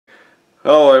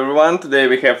Hello everyone, today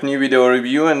we have new video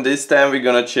review and this time we're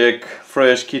gonna check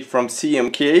fresh kit from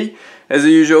CMK. As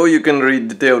usual, you can read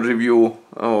detailed review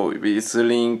with the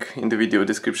link in the video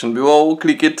description below.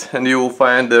 Click it and you will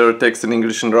find their text in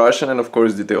English and Russian and of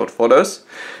course detailed photos.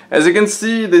 As you can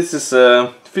see, this is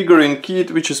a figurine kit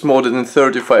which is molded in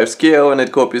 35 scale and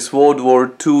it copies World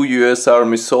War II US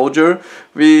Army soldier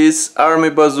with Army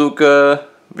bazooka,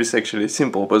 with actually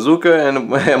simple bazooka, and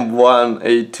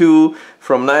M1A2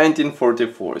 from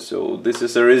 1944. So this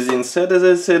is a resin set, as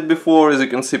I said before. As you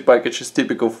can see, package is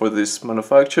typical for this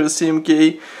manufacturer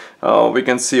CMK. We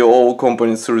can see all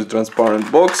components through the transparent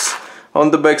box.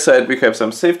 On the back side we have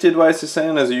some safety advices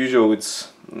and as usual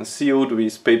it's sealed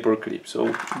with paper clip.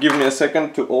 So give me a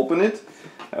second to open it.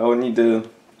 I will need a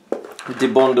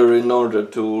debonder in order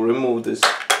to remove this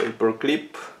paper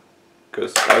clip,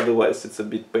 because otherwise it's a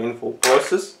bit painful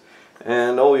process.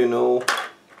 And you know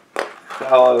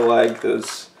how I like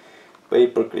those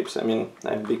paper clips. I mean,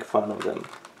 I'm a big fan of them.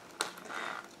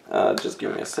 Just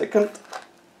give me a second.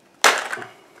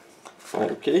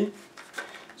 Okay,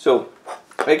 so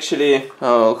actually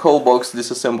whole box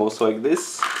disassembles like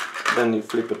this, then you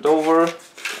flip it over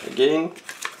again,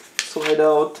 slide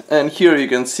out, and here you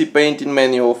can see painting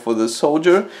manual for the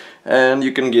soldier and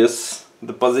you can guess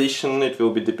the position it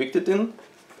will be depicted in.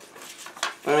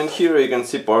 And here you can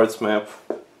see parts map.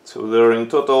 So there are in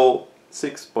total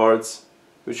 6 parts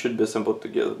which should be assembled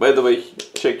together. By the way,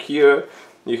 check here,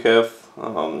 you have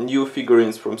new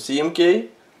figurines from CMK,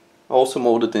 also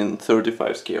molded in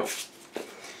 35 scale.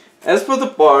 As for the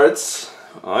parts,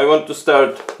 I want to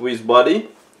start with body,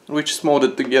 which is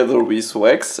molded together with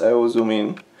legs. I will zoom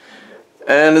in.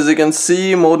 And as you can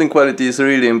see, molding quality is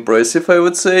really impressive, I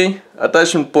would say.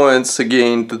 Attachment points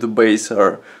again to the base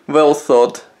are well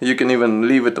thought. You can even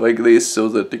leave it like this so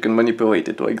that you can manipulate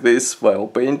it like this while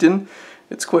painting.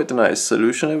 It's quite a nice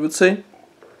solution, I would say.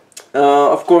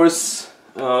 Of course,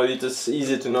 it is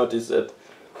easy to notice that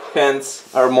hands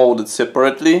are molded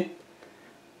separately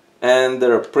and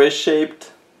they're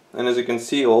press-shaped. And as you can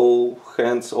see, all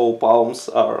hands, all palms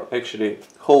are actually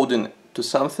holding to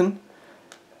something.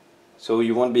 So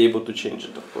you won't be able to change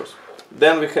it, of course.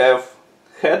 Then we have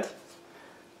head,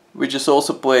 which is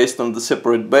also placed on the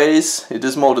separate base. It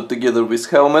is molded together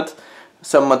with helmet.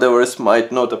 Some modelers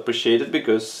might not appreciate it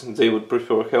because they would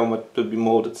prefer helmet to be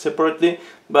molded separately,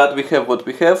 but we have what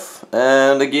we have.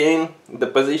 And again, the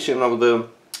position of the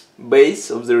base,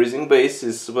 of the resin base,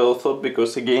 is well thought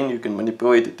because again you can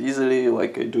manipulate it easily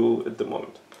like I do at the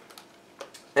moment.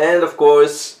 And of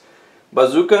course,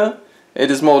 bazooka. It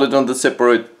is molded on the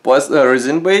separate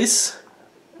resin base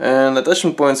and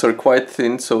attachment points are quite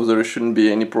thin, so there shouldn't be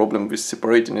any problem with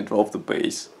separating it off the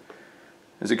base.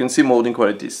 As you can see, molding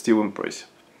quality is still impressive.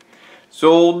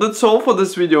 So that's all for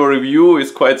this video review.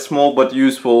 It's quite small but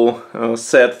useful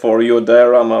set for your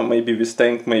diorama, maybe with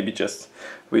tank, maybe just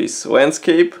with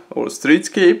landscape or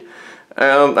streetscape.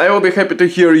 I will be happy to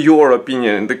hear your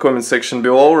opinion in the comment section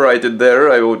below. Write it there,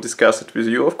 I will discuss it with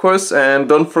you, of course. And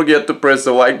don't forget to press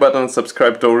the like button and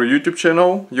subscribe to our YouTube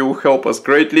channel. You will help us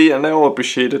greatly and I will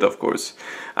appreciate it, of course.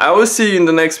 I will see you in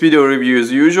the next video review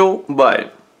as usual.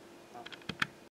 Bye!